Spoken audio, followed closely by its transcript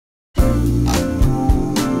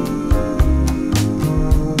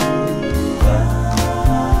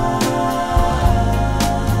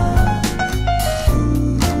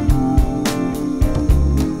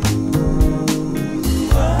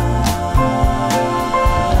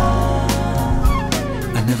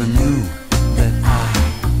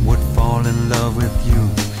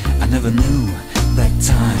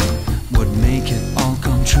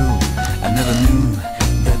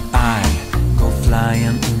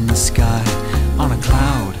the sky on a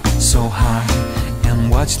cloud so high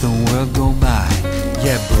and watch the world go by.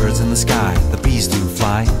 Yeah, birds in the sky, the bees do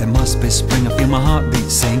fly. It must be spring, I feel my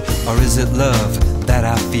heartbeat sing. Or is it love that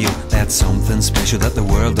I feel? That's something special that the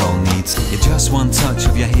world all needs. Yeah, just one touch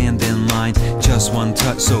of your hand in mine, just one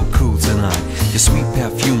touch so cool tonight. Your sweet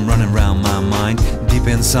perfume running round my mind, deep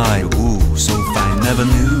inside, ooh, so fine. Never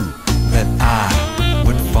knew that I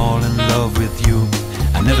would fall in love with you.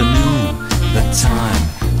 I never knew that time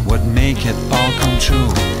would make it all come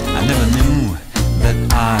true. I never knew that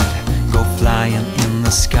I'd go flying in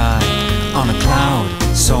the sky on a cloud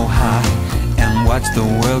so high and watch the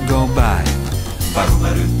world go by.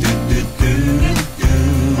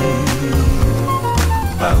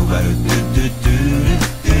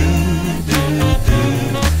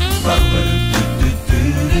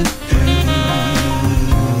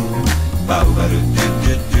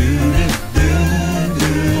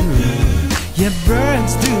 Yeah,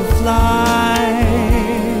 birds do fly,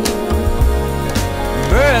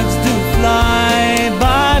 birds do fly,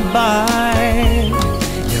 bye-bye.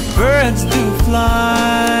 Yeah, birds do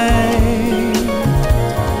fly,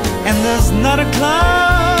 and there's not a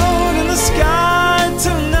cloud in the sky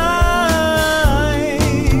tonight.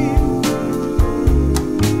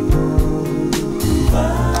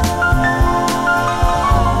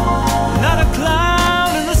 Not a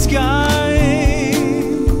cloud in the sky.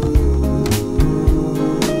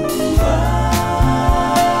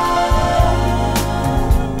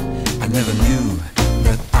 I never knew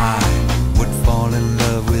that I would fall in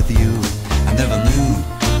love with you. I never knew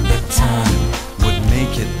that time would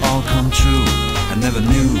make it all come true. I never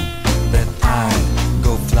knew that I'd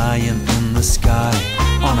go flying in the sky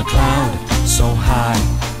on a cloud so high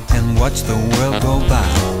and watch the world go by.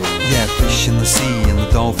 Yeah, fish in the sea and the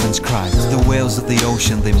dolphins cry. The whales of the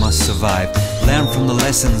ocean, they must survive. Learn from the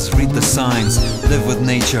lessons, read the signs. Live with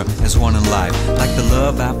nature as one in life. Like the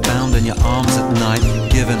love I found in your arms at night.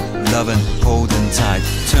 Giving, loving, holding tight.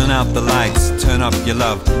 Turn out the lights, turn up your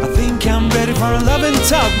love. I think I'm ready for a loving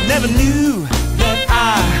tug. Never knew that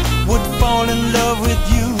I would fall in love with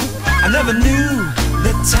you. I never knew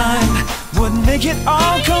that time would make it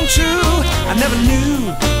all come true. I never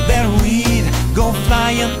knew that we'd go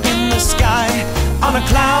flying in the sky on a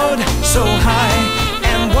cloud so high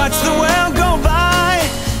and watch the world go by.